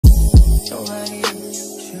Nobody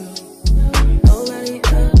else you. Nobody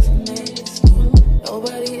else makes me.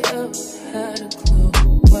 Nobody else had a clue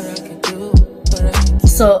what I could do.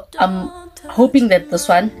 So I'm hoping that this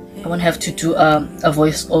one I won't have to do a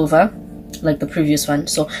voiceover like the previous one.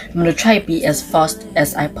 So I'm gonna try to be as fast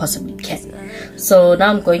as I possibly can. So now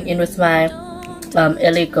I'm going in with my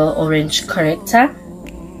LA Girl Orange corrector,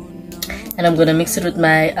 and I'm gonna mix it with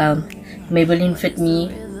my Maybelline Fit Me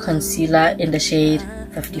concealer in the shade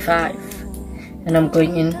 55, and I'm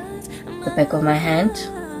going in the back of my hand.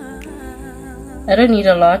 I don't need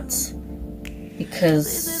a lot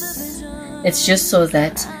because it's just so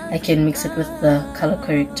that I can mix it with the color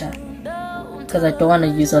corrector, because I don't want to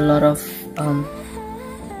use a lot of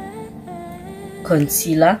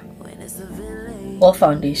concealer or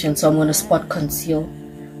foundation. So I'm going to spot conceal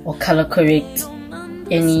or color correct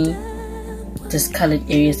any discolored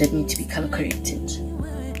areas that need to be color corrected.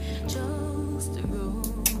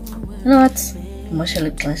 You know what?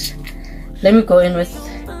 Let me go in with,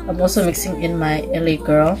 I'm also mixing in my LA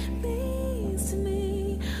Girl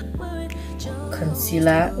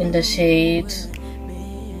concealer in the shade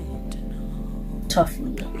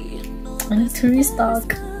Toffee. I need to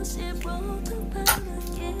restock.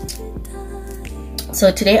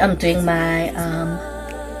 So today I'm doing my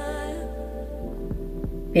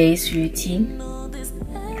base routine.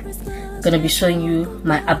 I'm gonna be showing you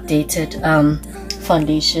my updated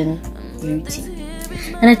foundation routine.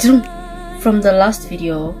 And I didn't, from the last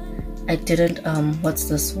video, I didn't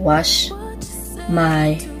wash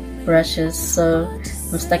my brushes, so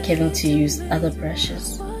I'm stuck having to use other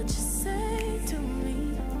brushes.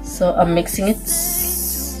 So I'm mixing it,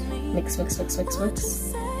 mix.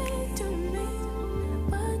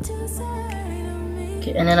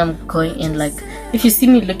 Okay, and then I'm going in like, if you see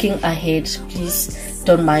me looking ahead, please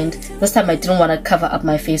don't mind. This time I didn't want to cover up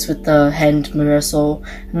my face with the hand mirror, so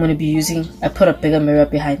I'm going to be using, I put a bigger mirror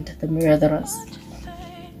behind the mirror that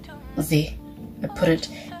was there. I put it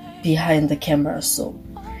behind the camera, so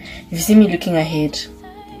if you see me looking ahead,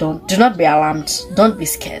 do not be alarmed, don't be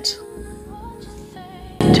scared.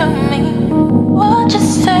 To me, what you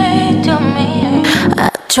say to me, I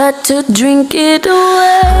tried to drink it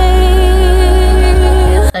away.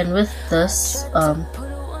 And with this,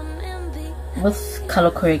 with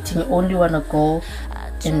color correcting, you only want to go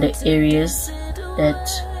in the areas that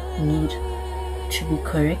need to be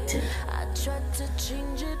corrected.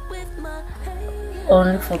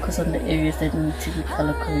 Only focus on the areas that need to be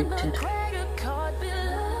color corrected.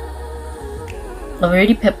 I've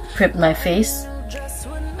already prepped my face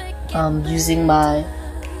using my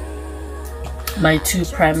two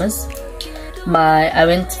primers.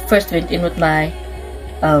 I first went in with my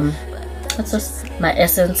my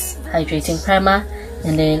Essence hydrating primer,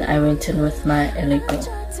 and then I went in with my LA Girl.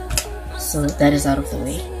 So that is out of the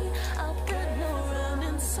way.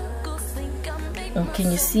 And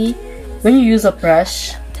can you see, when you use a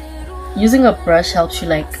brush, using a brush helps you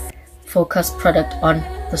like focus product on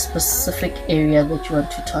the specific area that you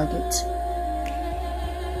want to target.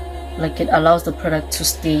 Like it allows the product to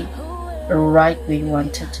stay right where you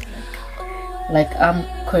want it. Like I'm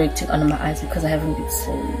correcting under my eyes because I haven't been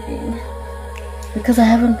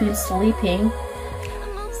sleeping.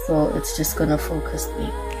 So it's just gonna focus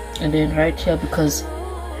there. And then right here, because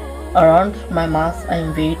around my mouth I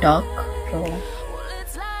am very dark, so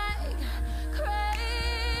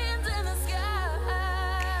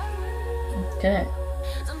okay.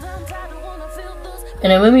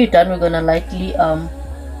 And then when we're done, we're gonna lightly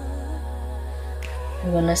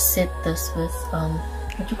we're gonna set this with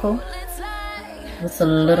what you call, with a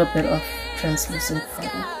little bit of translucent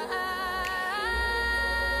powder.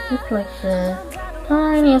 Look like the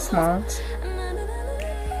tiniest amount,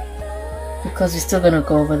 because we're still gonna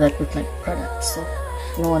go over that with like product, so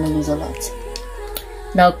you don't want to use a lot.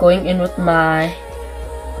 Now going in with my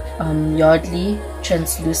Yardley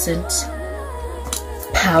translucent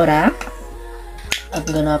powder, I'm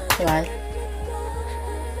gonna apply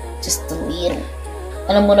just a little,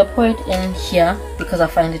 and I'm gonna pour it in here because I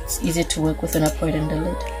find it's easier to work with when I pour it in the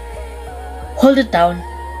lid. Hold it down,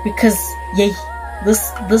 because yay,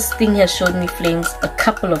 this thing has showed me flames a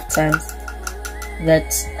couple of times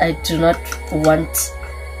that I do not want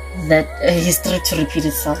that history to repeat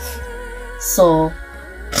itself. So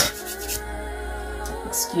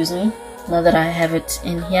excuse me, now that I have it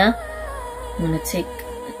in here, I'm gonna take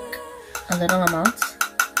a little amount.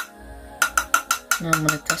 Now I'm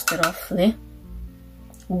gonna dust it off there.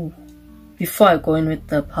 Ooh. Before I go in with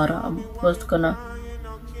the powder, I'm first gonna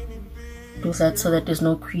do that so that there's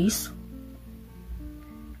no crease.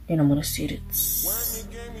 Then I'm gonna set it.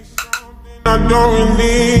 I don't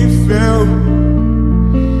really feel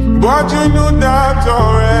but you knew that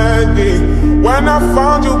already. When I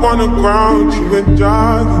found you on the ground, you were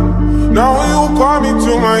jogging. Now you call me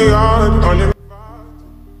to my yard.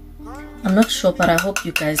 I'm not sure, but I hope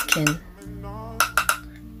you guys can.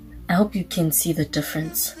 I hope you can see the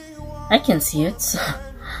difference. I can see it.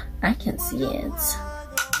 I can see it.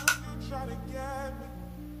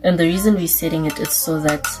 And the reason we're setting it is so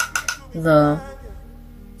that the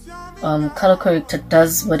color corrector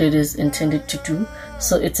does what it is intended to do.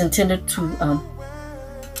 So it's intended to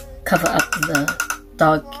cover up the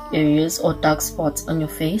dark areas or dark spots on your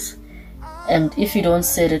face. And if you don't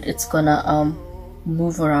set it, it's gonna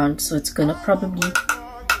move around. So it's gonna probably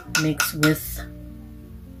mix with.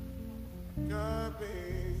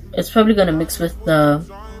 It's probably gonna mix with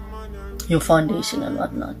your foundation and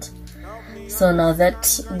whatnot. So now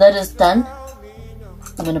that is done,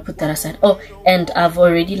 I'm gonna put that aside. Oh, and I've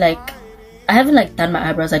already I haven't done my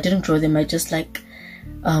eyebrows. I didn't draw them. I just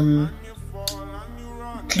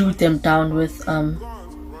glued them down with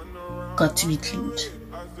got to be glued.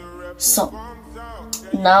 So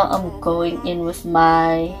now I'm going in with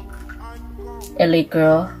my LA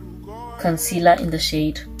Girl concealer in the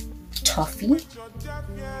shade Toffee,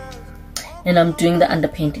 and I'm doing the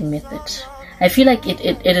underpainting method. I feel like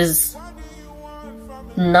it is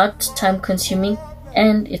not time consuming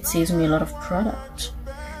and it saves me a lot of product.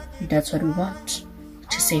 That's what we want,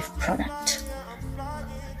 to save product.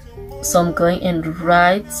 So I'm going in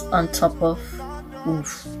right on top of,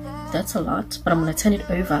 oof, that's a lot, but I'm gonna turn it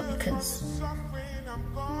over because,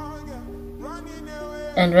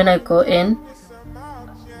 and when I go in,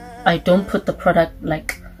 I don't put the product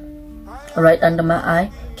right under my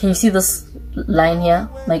eye. Can you see this line here,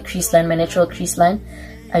 my crease line, my natural crease line?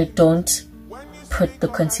 I don't put the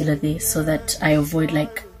concealer there so that I avoid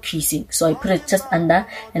creasing. So I put it just under,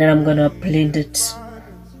 and then I'm gonna blend it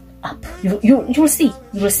up. You will see.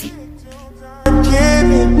 You will see. I'm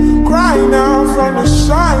kidding, cry now from the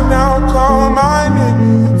side now, call my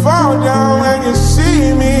name, fall down when you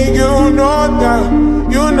see me, you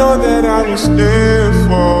know that I was there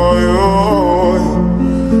for you.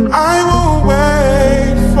 I will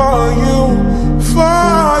wait for you.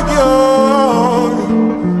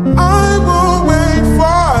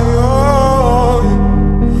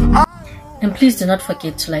 And please do not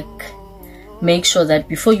forget to make sure that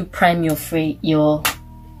before you prime your face,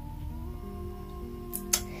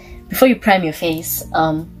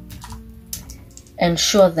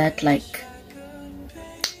 ensure that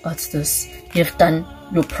what's this? You've done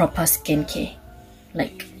your proper skincare,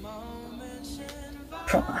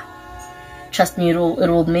 proper. Trust me, it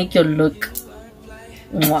will make your look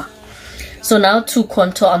mwah. So now to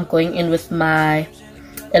contour, I'm going in with my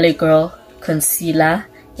LA Girl concealer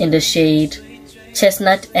in the shade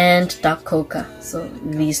Chestnut and Dark Coca. So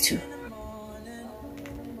these two.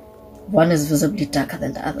 One is visibly darker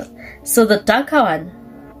than the other. So the darker one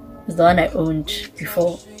is the one I owned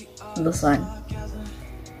before. This one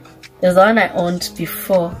is the one I owned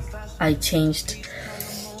before I changed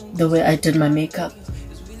the way I did my makeup.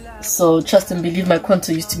 So trust and believe, my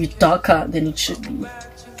contour used to be darker than it should be.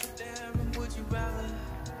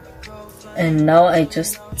 And now I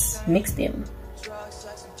just mix them.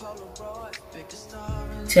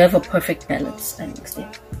 To have a perfect balance, I mix them.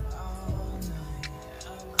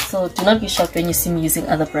 So do not be shocked when you see me using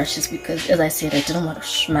other brushes, because as I said, I didn't want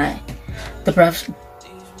to the brush.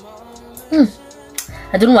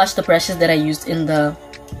 I didn't wash the brushes that I used in the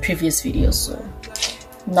previous video, so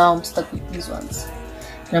now I'm stuck with these ones.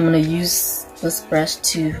 And I'm gonna use this brush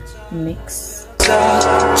to mix.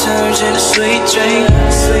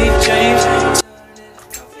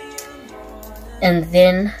 And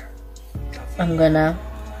then I'm gonna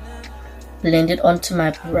blend it onto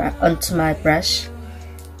my brush,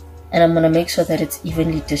 and I'm gonna make sure that it's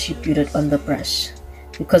evenly distributed on the brush,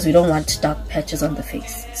 because we don't want dark patches on the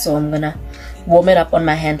face. So I'm gonna warm it up on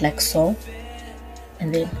my hand like so,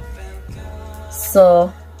 and then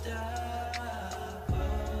so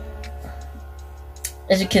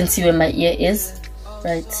as you can see where my ear is,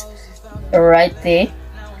 right there,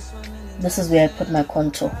 this is where I put my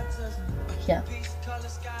contour. Here,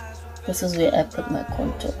 this is where I put my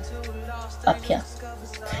contour, up here,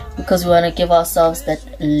 because we want to give ourselves that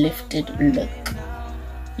lifted look.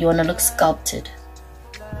 You want to look sculpted.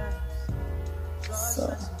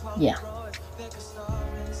 So yeah,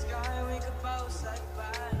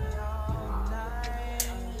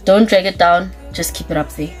 don't drag it down, just keep it up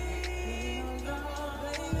there.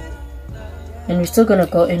 And we're still gonna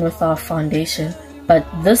go in with our foundation, but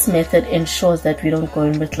this method ensures that we don't go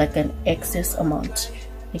in with an excess amount.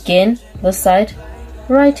 Again, this side,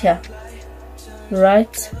 right here,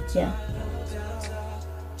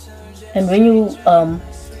 And when you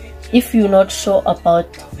if you're not sure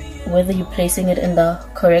about whether you're placing it in the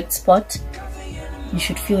correct spot, you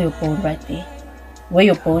should feel your bone right there, where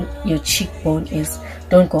your cheekbone is.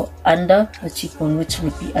 Don't go under the cheekbone, which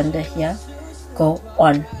would be under here. Go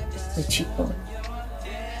on the cheekbone.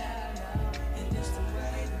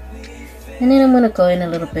 And then I'm gonna go in a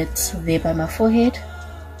little bit there by my forehead,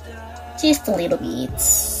 just a little bit,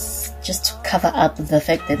 just to cover up the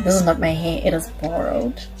fact that this is not my hair, it is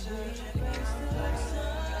borrowed.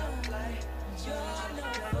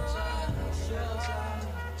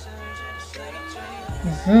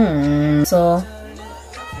 So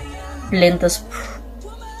blend the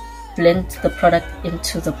product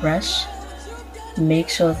into the brush. Make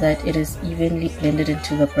sure that it is evenly blended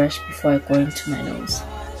into the brush before I go into my nose.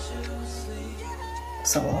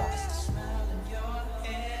 So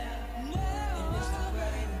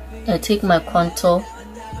I take my contour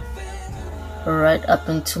right up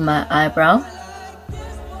into my eyebrow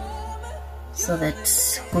so that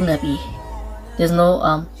there's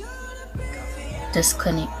no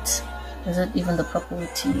disconnect. Is it even the proper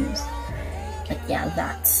word to use? But yeah,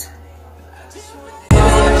 that's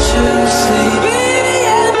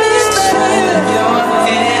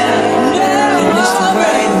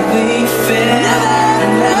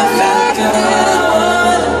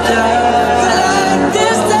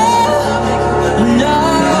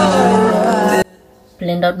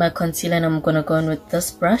blend out my concealer, and I'm gonna go in with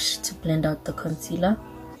this brush to blend out the concealer.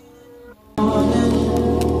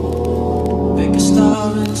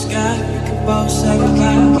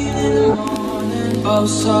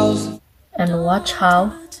 And watch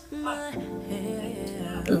how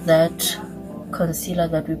that concealer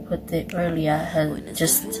that we put there earlier has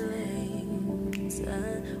just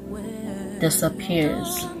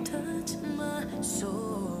disappears.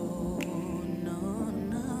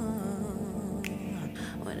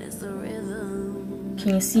 Can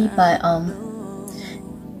you see by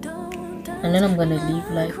and then I'm gonna leave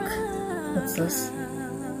like, what's this?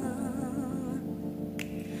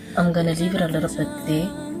 I'm gonna leave it a little bit there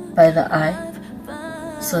by the eye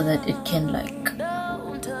so that it can like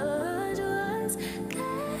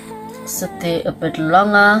sit there a bit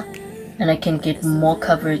longer and I can get more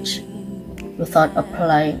coverage without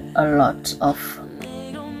applying a lot of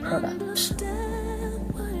product.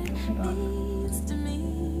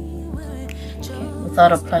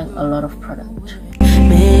 Without applying a lot of product.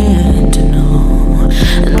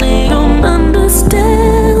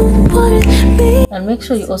 And make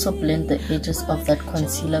sure you also blend the edges of that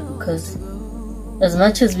concealer, because as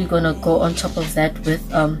much as we're gonna go on top of that with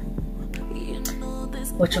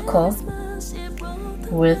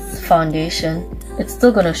with foundation, it's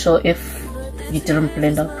still gonna show if you didn't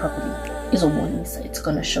blend out properly. It's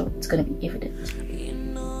gonna show, it's gonna be evident.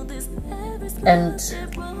 And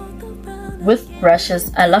with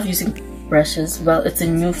brushes, I love using brushes. Well, it's a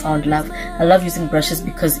newfound love. I love using brushes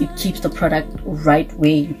because it keeps the product right where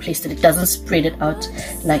you placed it. It doesn't spread it out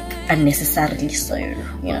like unnecessarily, so you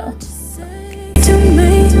know.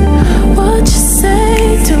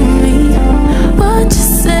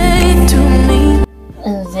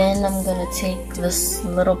 And then I'm gonna take this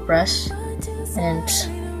little brush and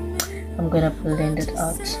I'm gonna blend it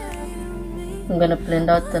out. I'm gonna blend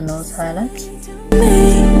out the nose highlights.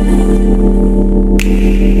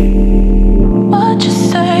 What you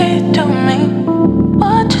say to me?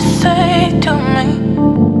 What you say to me?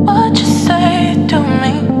 What you say to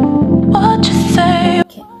me? What you say?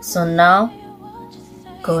 Okay, so now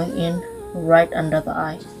going in right under the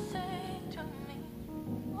eye,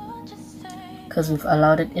 because we've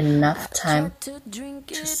allowed it enough time to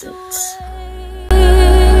sit.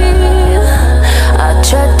 I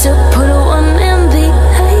tried to put one in the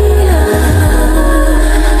air.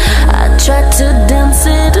 I tried to dance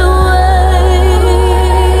it away.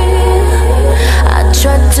 I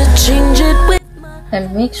tried to change it with.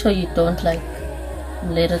 And make sure you don't like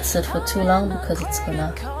let it sit for too long, because it's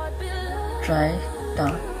gonna dry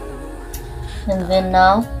down. And then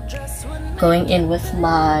now going in with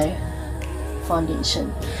my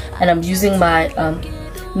foundation, and I'm using my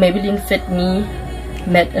Maybelline Fit Me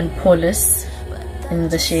Matte and Poreless in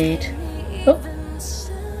the shade. Oh.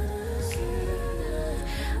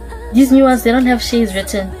 These new ones, they don't have shades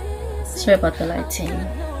written. Sorry about the lighting.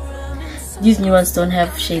 These new ones don't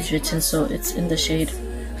have shades written, so it's in the shade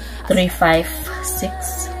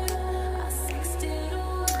 356.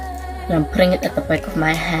 And I'm putting it at the back of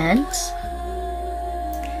my hand.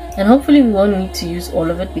 And hopefully we won't need to use all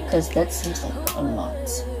of it, because that seems like a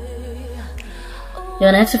lot. You're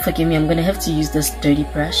gonna have to forgive me, I'm gonna have to use this dirty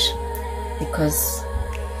brush because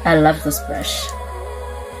I love this brush.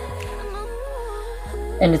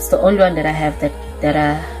 and it's the only one that I have that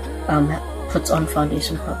puts on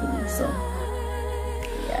foundation properly. So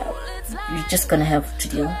yeah, you're just gonna have to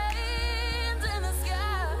deal.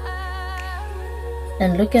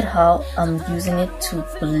 And look at how I'm using it to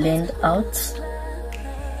blend out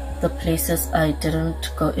the places I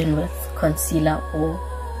didn't go in with concealer or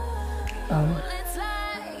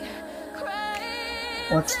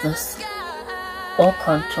what's this, or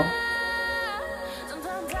contour.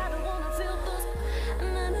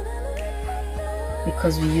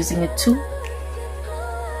 Because we're using it to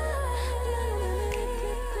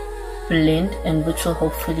blend, and which will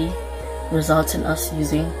hopefully result in us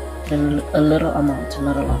using a little amount,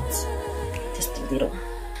 not a lot, just a little.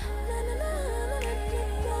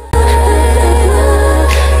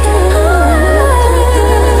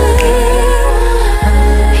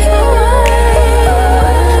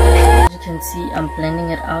 As you can see, I'm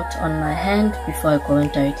blending it out on my hand before I go in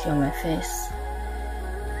directly on my face.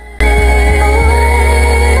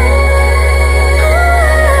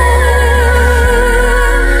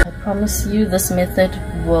 I promise you, this method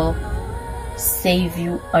will save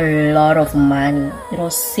you a lot of money. It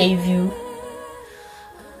will save you,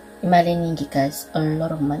 guys, a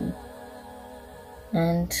lot of money.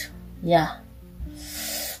 And yeah,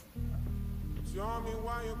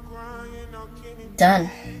 done.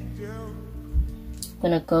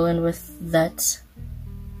 Gonna go in with that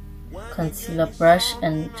concealer brush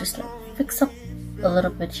and just like fix up a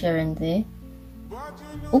little bit here and there.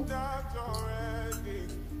 Oop.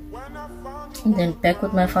 And then back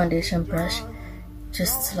with my foundation brush,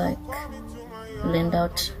 just like blend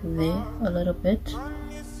out there a little bit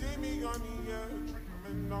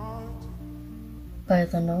by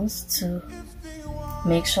the nose to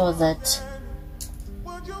make sure that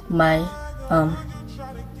my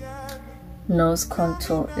nose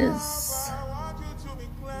contour is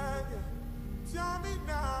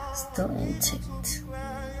still intact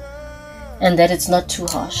and that it's not too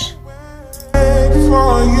harsh.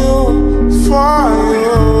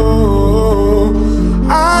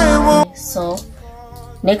 So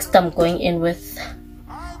next I'm going in with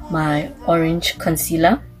my orange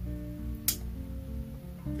concealer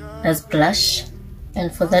as blush,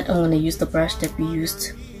 and for that I'm going to use the brush that we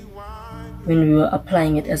used when we were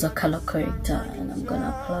applying it as a color corrector, and I'm going to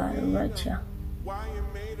apply it right here.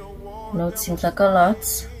 I know it seems like a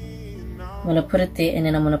lot. I'm going to put it there and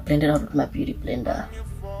then I'm going to blend it out with my beauty blender.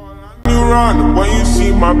 Run when you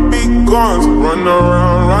see my big guns, run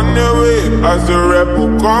around, run away as the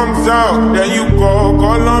rebel comes out. There you go,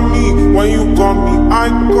 call on me when you call me, I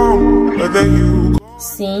come. But then you go.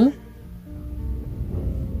 See,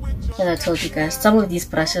 as I told you guys, some of these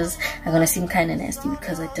brushes are gonna seem kind of nasty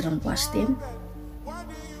because I didn't wash them,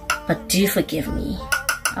 but do forgive me.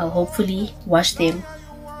 I'll hopefully wash them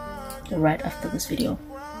right after this video.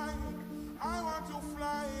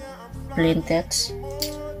 Blend that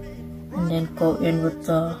and then go in with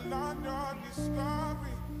the,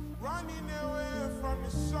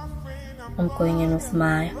 I'm going in with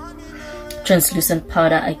my translucent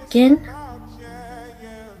powder again.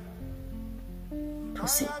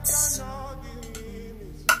 Proceeds.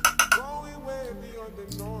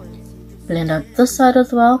 Blend out this side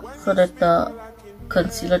as well so that the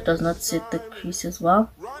concealer does not set the crease as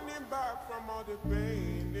well.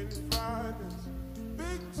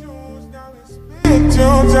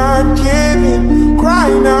 I'm kidding,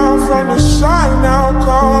 crying out from the shine now,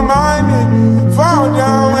 call my name, fall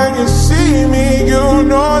down when you see me, you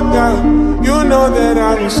know that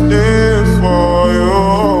I will stay for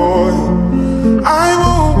you, I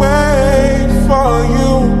will wait for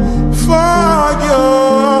you.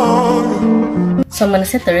 So I'm going to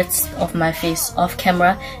set the rest of my face off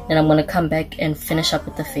camera, then I'm going to come back and finish up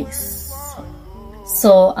with the face.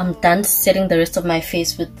 So I'm done setting the rest of my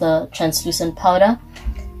face with the translucent powder.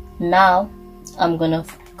 Now I'm gonna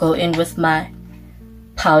go in with my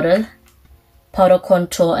powder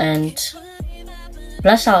contour and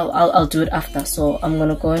blush. I'll do it after. So I'm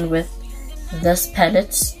gonna go in with this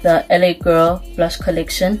palette, the LA Girl Blush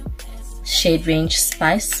Collection shade range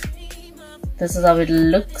Spice. This is how it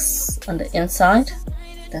looks on the inside.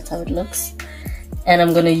 That's how it looks. And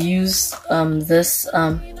I'm gonna use this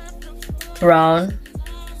brown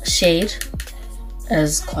shade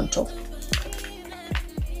as contour.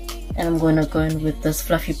 And I'm going to go in with this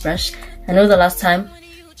fluffy brush. I know the last time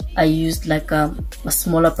I used like a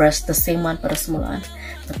smaller brush, the same one but a smaller one,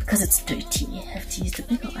 but because it's dirty I have to use the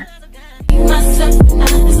bigger one.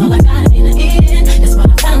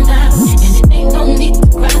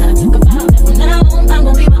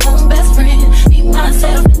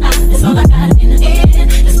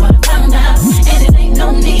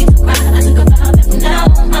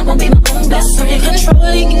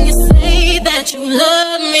 that you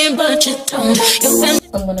love me, but you don't.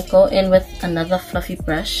 I'm gonna go in with another fluffy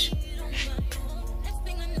brush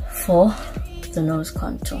for the nose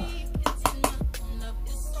contour.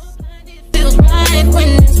 Feels right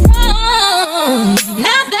when it's wrong.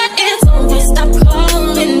 Now that it's over, stop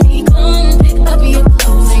calling me. Come pick up your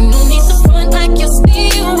clothes. Ain't no need to front like you're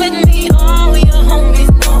still with me. All your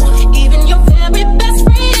homies know, even your very best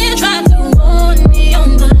friend tried to warn me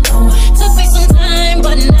on the low. Took me some time,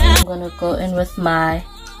 but now I'm gonna go in with my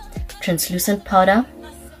translucent powder,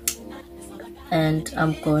 and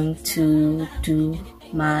I'm going to do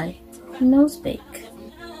my nose bake.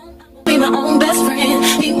 Be my own best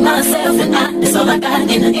friend, be myself and I. That's all I got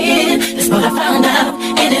in the end. That's what I found out,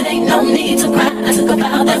 and it ain't no need to cry. I took a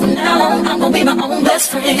vow that from now on I'm gonna be my own best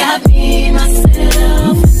friend. Got me, myself, and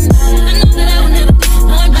I know that I will never be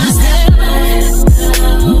by myself.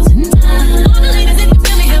 All the ladies, if you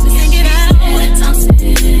feel me, help me sing it out. I'm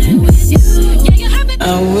sitting with you. Yeah, you happy? I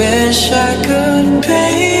wish I could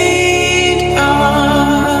paint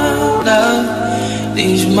all of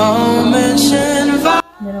these moments in violence.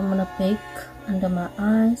 Then I'm gonna bake under my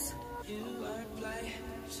eyes.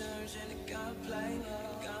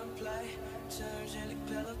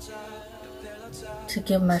 To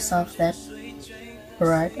give myself that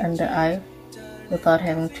bright under eye without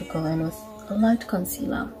having to go in with a light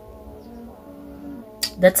concealer.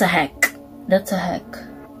 That's a hack. That's a hack.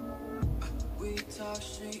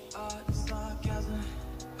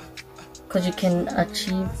 Because you can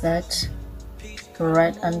achieve that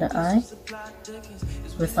right under eye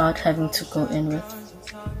without having to go in with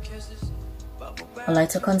a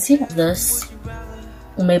lighter concealer. This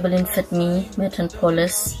Maybelline Fit Me Matte and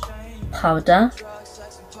Poreless powder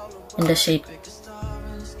in the shade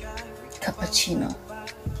Cappaccino,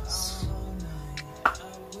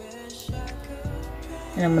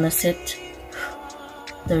 and I'm gonna set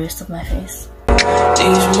the rest of my face.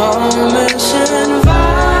 These moments in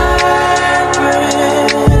vibrant,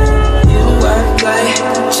 you act like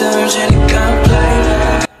turns in gunplay.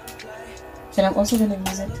 Then I'm also gonna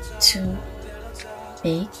use it to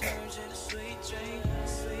bake.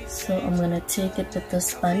 So I'm gonna take it with the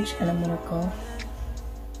sponge and I'm gonna go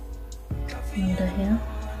under here.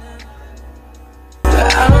 I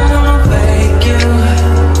don't wanna wake you,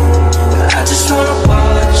 I just wanna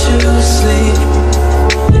watch you sleep.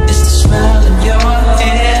 It's the smell in your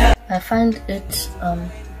hair. I find it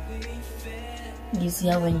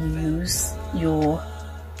easier when you use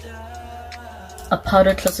a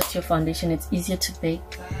powder closer to your foundation. It's easier to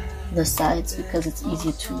bake the sides because it's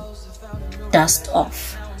easier to dust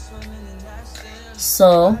off.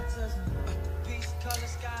 So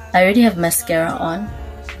I already have mascara on,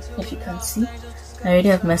 if you can't see. I already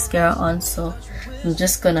have mascara on, so I'm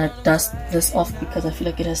just gonna dust this off because I feel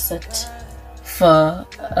like it has set for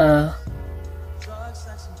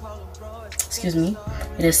excuse me,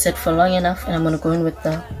 it is set for long enough. And I'm gonna go in with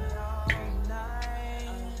the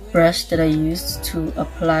brush that I used to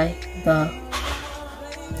apply the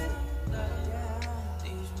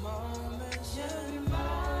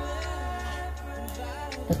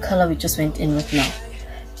color we just went in with now,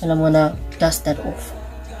 and I'm gonna dust that off.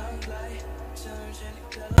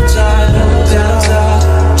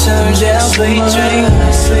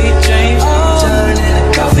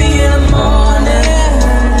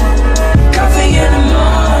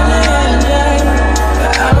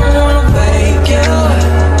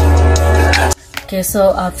 Okay,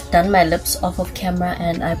 so I've done my lips off of camera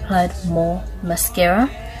and I applied more mascara,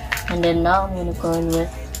 and then now I'm gonna go in with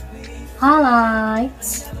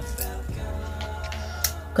highlights.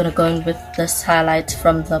 I'm gonna go in with this highlight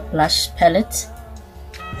from the blush palette,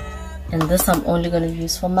 and this I'm only gonna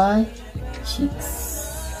use for my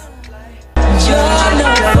cheeks.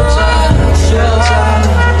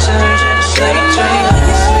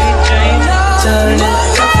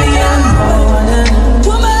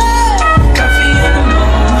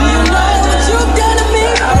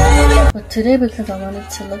 But today, because I want it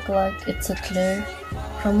to look like it's a clear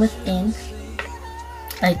from within,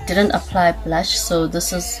 I didn't apply blush, so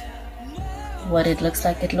this is what it looks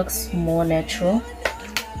like. It looks more natural.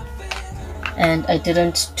 And I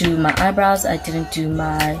didn't do my eyebrows, I didn't do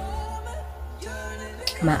my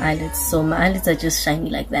eyelids, so my eyelids are just shiny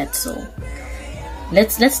like that. So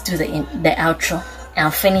let's do the outro and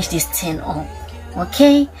I'll finish this 10 on.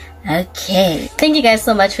 Okay, thank you guys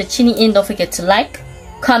so much for tuning in. Don't forget to like,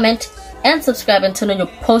 comment, and subscribe, and turn on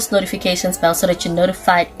your post notifications bell so that you're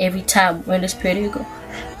notified every time when this pretty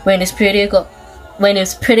girl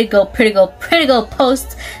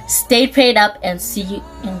post. Stay prayed up and see you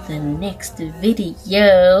in the next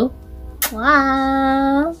video.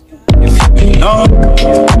 Wow.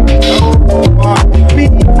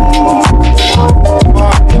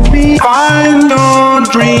 final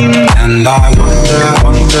dream. And I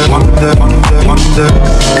wonder.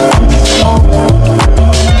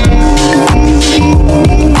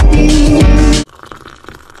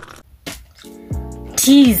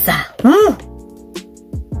 Teaser. 4,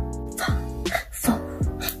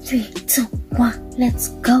 3, 2, 1, let's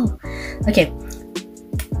go. Okay.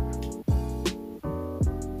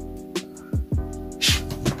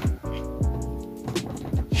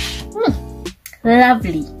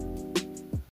 Lovely.